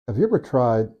Have you ever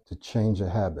tried to change a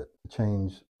habit, to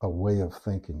change a way of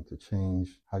thinking, to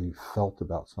change how you felt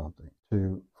about something,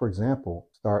 to, for example,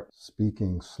 start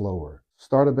speaking slower,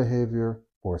 start a behavior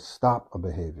or stop a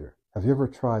behavior? Have you ever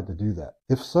tried to do that?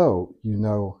 If so, you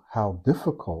know how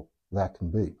difficult that can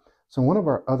be. So in one of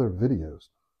our other videos,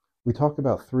 we talked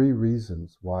about 3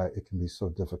 reasons why it can be so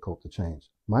difficult to change.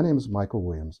 My name is Michael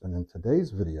Williams, and in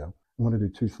today's video, I'm going to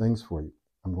do 2 things for you.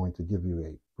 I'm going to give you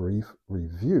a brief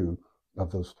review of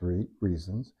those 3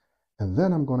 reasons, and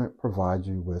then I'm going to provide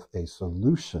you with a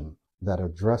solution that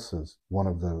addresses one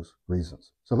of those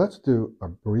reasons. So let's do a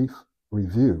brief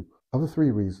review of the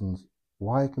 3 reasons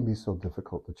why it can be so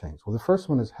difficult to change. Well, the first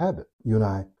one is habit. You and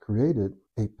I created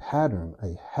a pattern,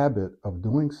 a habit of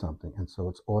doing something, and so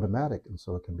it's automatic, and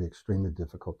so it can be extremely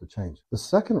difficult to change. The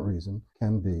second reason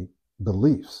can be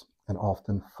beliefs, and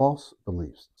often false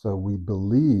beliefs. So we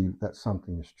believe that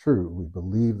something is true. We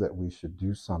believe that we should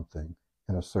do something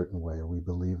in a certain way, or we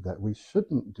believe that we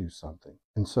shouldn't do something.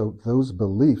 And so those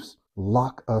beliefs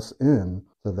lock us in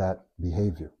to that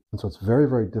behavior. And so it's very,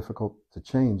 very difficult to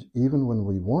change, even when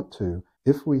we want to,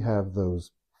 if we have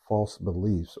those false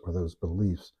beliefs or those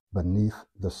beliefs beneath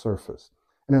the surface.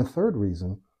 And a third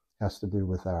reason has to do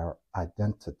with our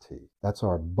identity. That's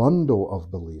our bundle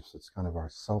of beliefs. It's kind of our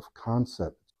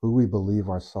self-concept, who we believe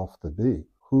ourselves to be,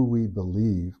 who we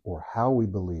believe or how we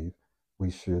believe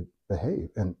we should behave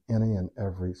in any and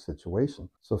every situation.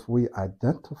 So if we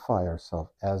identify ourselves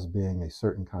as being a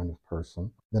certain kind of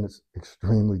person, then it's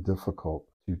extremely difficult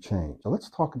to change. So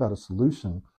let's talk about a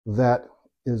solution that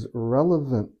is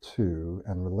relevant to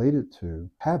and related to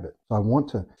habit. So I want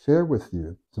to share with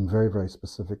you some very, very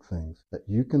specific things that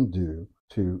you can do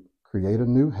to create a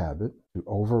new habit, to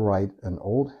overwrite an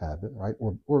old habit, right?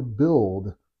 Or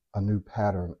build a new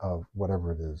pattern of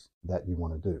whatever it is that you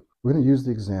want to do. We're going to use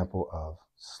the example of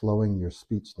slowing your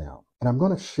speech down. And I'm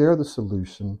going to share the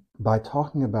solution by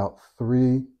talking about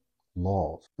 3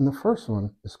 laws. And the first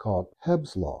one is called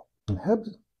Hebb's Law. And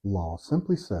Hebb's Law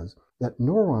simply says that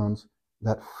neurons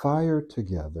that fire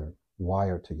together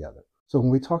wire together. So when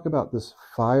we talk about this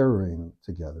firing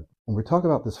together,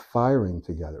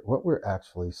 what we're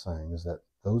actually saying is that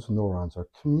those neurons are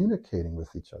communicating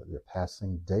with each other. They're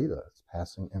passing data, it's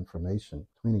passing information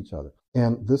between each other.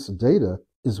 And this data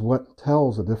is what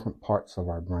tells the different parts of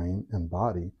our brain and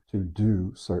body to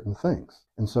do certain things.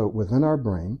 And so within our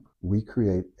brain, we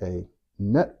create a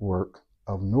network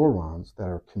of neurons that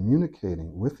are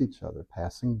communicating with each other,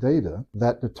 passing data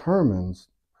that determines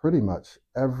pretty much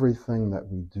everything that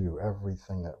we do,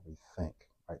 everything that we think,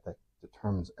 right? That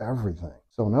determines everything.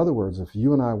 So in other words, if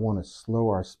you and I want to slow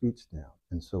our speech down,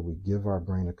 and so we give our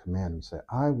brain a command, we say,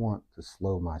 I want to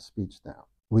slow my speech down.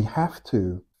 We have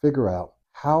to figure out,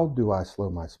 how do I slow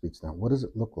my speech down? What does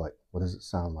it look like? What does it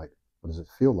sound like? What does it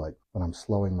feel like when I'm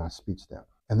slowing my speech down?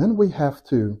 And then we have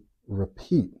to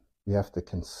repeat. We have to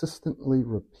consistently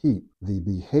repeat the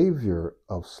behavior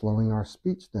of slowing our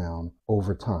speech down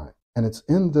over time. And it's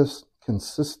in this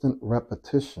consistent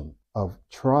repetition of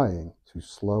trying to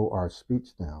slow our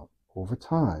speech down over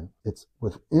time, it's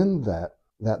within that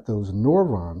those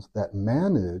neurons that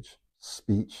manage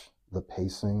speech, the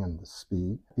pacing and the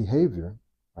speed behavior,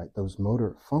 right, those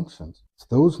motor functions, it's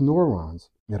those neurons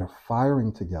that are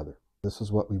firing together. This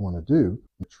is what we want to do.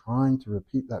 We're trying to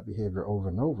repeat that behavior over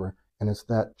and over. And it's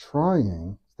that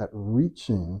trying, that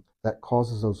reaching, that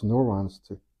causes those neurons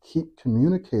to keep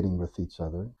communicating with each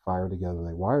other, fire together,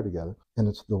 they wire together. And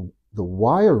it's the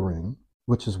wiring,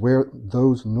 which is where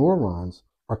those neurons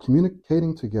are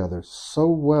communicating together so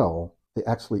well, they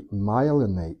actually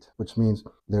myelinate, which means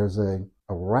there's a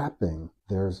wrapping,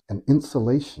 there's an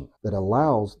insulation that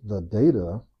allows the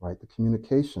data, right, the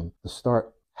communication, to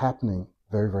start happening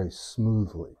very, very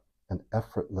smoothly and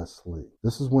effortlessly.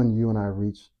 This is when you and I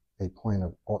reach a point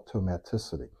of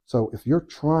automaticity. So if you're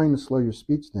trying to slow your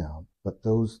speech down, but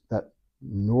that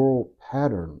neural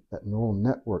pattern, that neural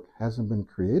network hasn't been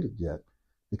created yet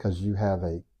because you have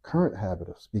a current habit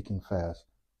of speaking fast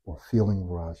or feeling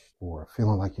rushed or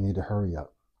feeling like you need to hurry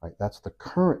up, right? That's the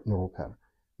current neural pattern.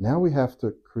 Now we have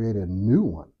to create a new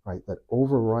one, right, that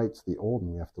overwrites the old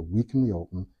one. We have to weaken the old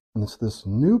one. And it's this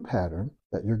new pattern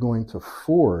that you're going to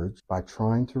forge by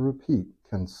trying to repeat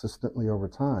consistently over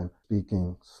time,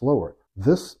 speaking slower.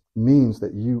 This means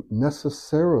that you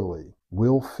necessarily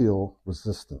will feel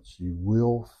resistance. You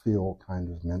will feel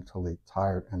kind of mentally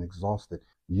tired and exhausted.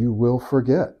 You will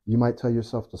forget. You might tell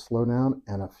yourself to slow down,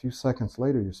 and a few seconds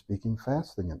later, you're speaking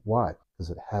fast again. Why? Because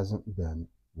it hasn't been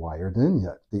wired in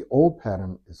yet. The old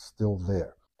pattern is still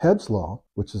there. Hebb's Law,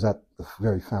 which is at the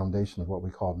very foundation of what we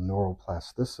call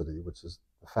neuroplasticity, which is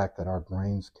the fact that our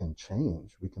brains can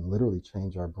change. We can literally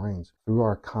change our brains through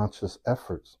our conscious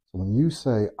efforts. So when you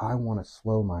say, I want to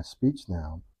slow my speech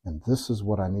down, and this is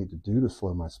what I need to do to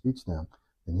slow my speech down,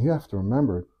 then you have to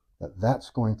remember that that's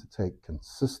going to take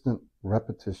consistent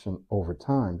repetition over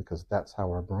time, because that's how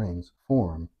our brains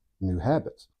form new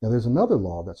habits. Now, there's another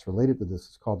law that's related to this.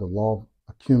 It's called the law of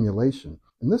accumulation.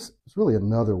 And this is really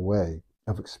another way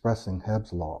of expressing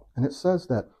Hebb's law. And it says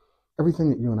that everything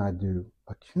that you and I do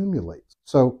accumulates.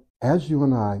 So as you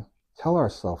and I tell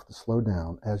ourselves to slow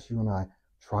down, as you and I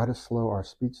try to slow our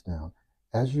speech down,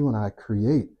 as you and I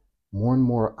create more and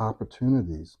more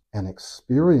opportunities and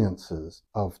experiences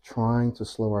of trying to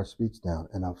slow our speech down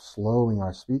and of slowing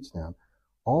our speech down,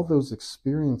 all those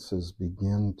experiences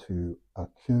begin to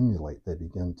accumulate. They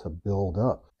begin to build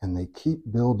up, and they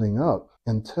keep building up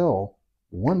until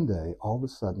one day, all of a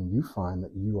sudden, you find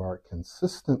that you are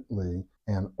consistently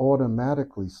and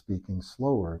automatically speaking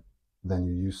slower than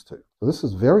you used to. So this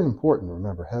is very important to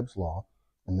remember Hebb's law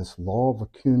and this law of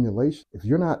accumulation. If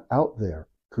you're not out there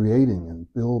creating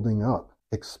and building up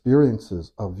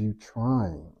experiences of you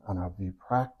trying and of you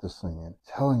practicing and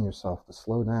telling yourself to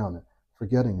slow down and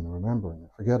forgetting and remembering,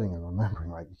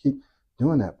 right? You keep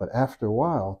doing that, but after a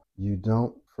while, you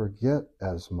don't forget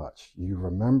as much. You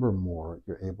remember more,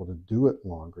 you're able to do it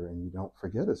longer, and you don't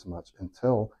forget as much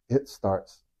until it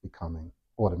starts becoming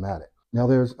automatic. Now,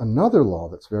 there's another law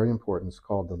that's very important. It's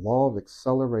called the law of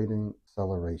exhilarating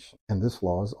acceleration. And this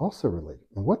law is also related.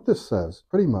 And what this says,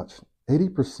 pretty much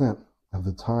 80% of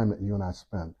the time that you and I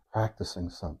spend practicing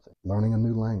something, learning a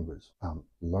new language,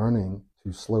 learning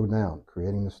to slow down,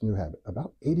 creating this new habit,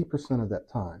 about 80% of that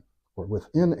time, or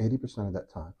within 80% of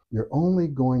that time, you're only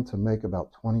going to make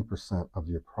about 20% of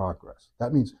your progress.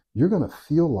 That means you're going to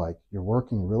feel like you're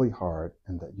working really hard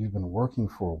and that you've been working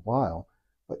for a while,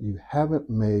 but you haven't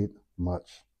made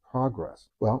much progress.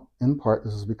 Well, in part,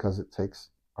 this is because it takes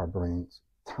our brains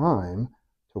time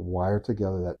to wire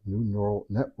together that new neural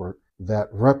network that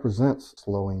represents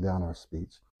slowing down our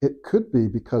speech. It could be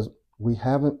because we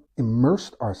haven't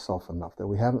immersed ourselves enough, that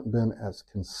we haven't been as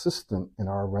consistent in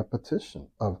our repetition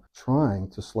of trying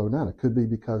to slow down. It could be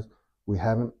because we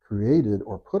haven't created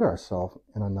or put ourselves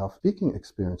in enough speaking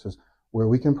experiences where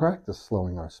we can practice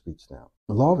slowing our speech down.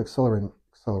 The law of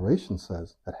acceleration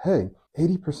says that, hey,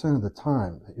 80% of the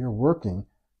time that you're working,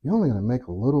 you're only going to make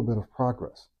a little bit of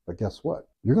progress. But guess what?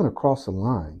 You're going to cross a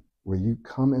line where you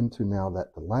come into now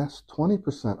that the last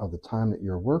 20% of the time that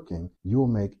you're working, you'll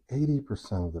make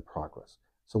 80% of the progress.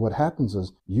 So what happens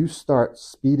is you start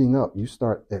speeding up, you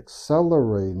start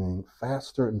accelerating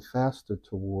faster and faster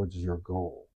towards your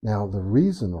goal. Now, the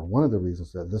reason, or one of the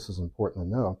reasons that this is important to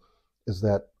know, is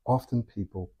that often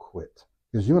people quit.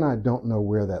 Because you and I don't know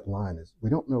where that line is.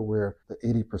 We don't know where the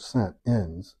 80%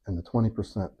 ends and the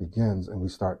 20% begins, and we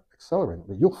start accelerating.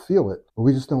 But you'll feel it, but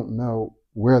we just don't know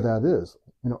where that is.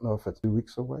 We don't know if it's 2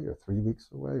 weeks away or 3 weeks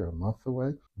away or a month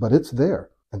away, but it's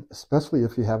there. And especially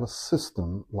if you have a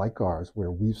system like ours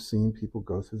where we've seen people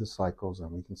go through the cycles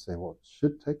and we can say, well, it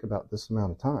should take about this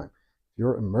amount of time. If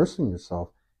you're immersing yourself,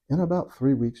 in about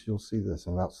 3 weeks, you'll see this.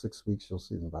 In about 6 weeks, you'll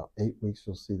see it. In about 8 weeks,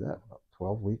 you'll see that. In about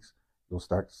 12 weeks, you'll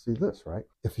start to see this, right?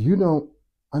 If you don't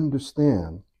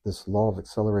understand this law of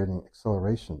accelerating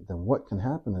acceleration, then what can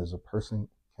happen is a person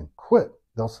can quit.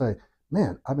 They'll say,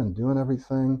 man, I've been doing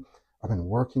everything. I've been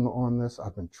working on this.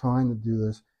 I've been trying to do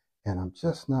this, and I'm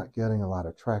just not getting a lot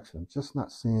of traction. I'm just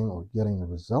not seeing or getting the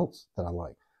results that I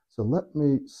like. So let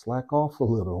me slack off a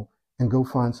little and go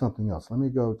find something else. Let me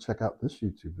go check out this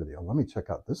YouTube video. Let me check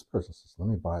out this person's system.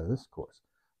 Let me buy this course.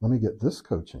 Let me get this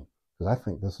coaching because I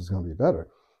think this is going to be better.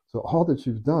 So all that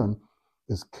you've done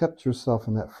is kept yourself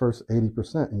in that first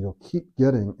 80%, and you'll keep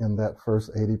getting in that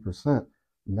first 80%,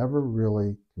 never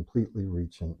really completely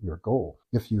reaching your goal.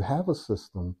 If you have a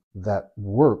system that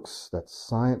works, that's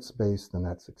science-based and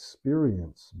that's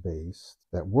experience-based,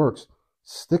 that works,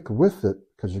 stick with it,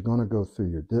 because you're going to go through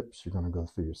your dips, you're going to go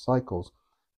through your cycles,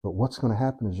 but what's going to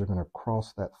happen is you're going to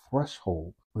cross that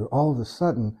threshold where all of a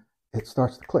sudden it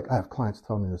starts to click. I have clients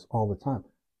tell me this all the time.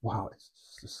 Wow, it's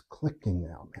just clicking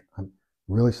now, man. I'm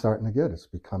really starting to get it. It's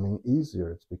becoming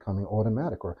easier. It's becoming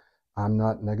automatic, or I'm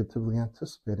not negatively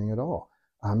anticipating at all.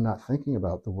 I'm not thinking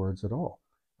about the words at all,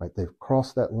 right? They've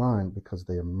crossed that line because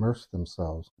they immerse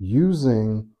themselves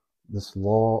using this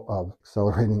law of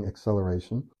accelerating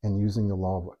acceleration and using the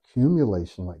law of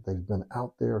accumulation, like they've been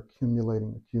out there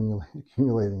accumulating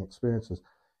experiences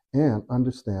and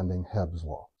understanding Hebb's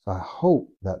law. So I hope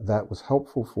that that was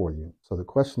helpful for you. So the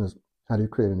question is, how do you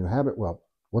create a new habit? Well,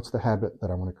 what's the habit that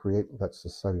I want to create? Let's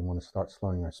just say we want to start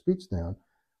slowing our speech down.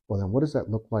 Well, then what does that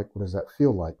look like? What does that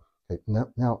feel like? Okay,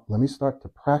 now let me start to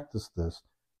practice this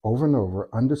over and over,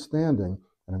 understanding,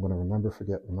 and I'm going to remember,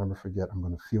 forget, remember, forget. I'm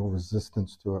going to feel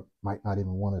resistance to it, might not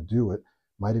even want to do it,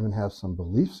 might even have some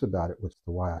beliefs about it, which is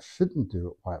why I shouldn't do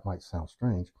it, why it might sound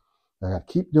strange. I got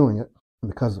to keep doing it.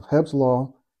 And because of Hebb's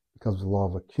law, because of the law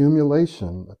of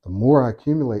accumulation, that the more I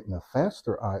accumulate and the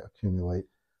faster I accumulate,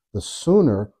 the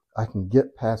sooner I can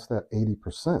get past that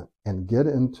 80% and get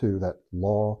into that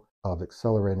law of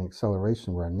accelerating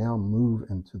acceleration, where I now move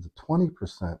into the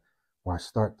 20%, where I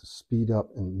start to speed up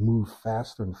and move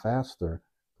faster and faster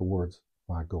towards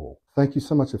my goal. Thank you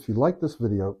so much. If you like this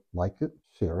video, like it,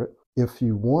 share it. If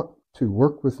you want to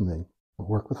work with me,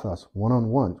 work with us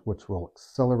one-on-one, which will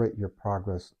accelerate your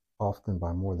progress often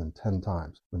by more than 10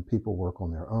 times. When people work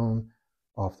on their own,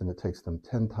 often it takes them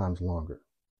 10 times longer,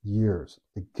 years,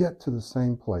 to get to the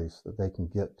same place that they can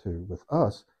get to with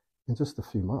us in just a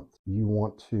few months. You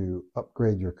want to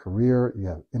upgrade your career, you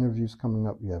have interviews coming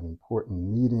up, you have important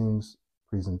meetings,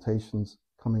 presentations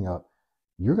coming up.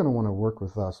 You're going to want to work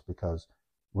with us because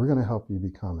we're going to help you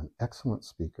become an excellent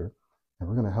speaker, and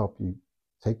we're going to help you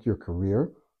take your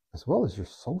career as well as your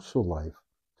social life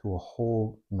to a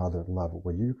whole nother level,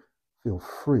 where you feel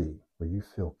free, where you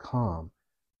feel calm,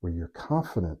 where you're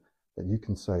confident that you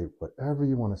can say whatever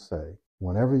you want to say,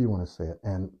 whenever you want to say it,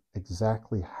 and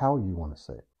exactly how you want to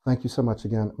say it. Thank you so much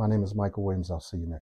again. My name is Michael Williams. I'll see you next.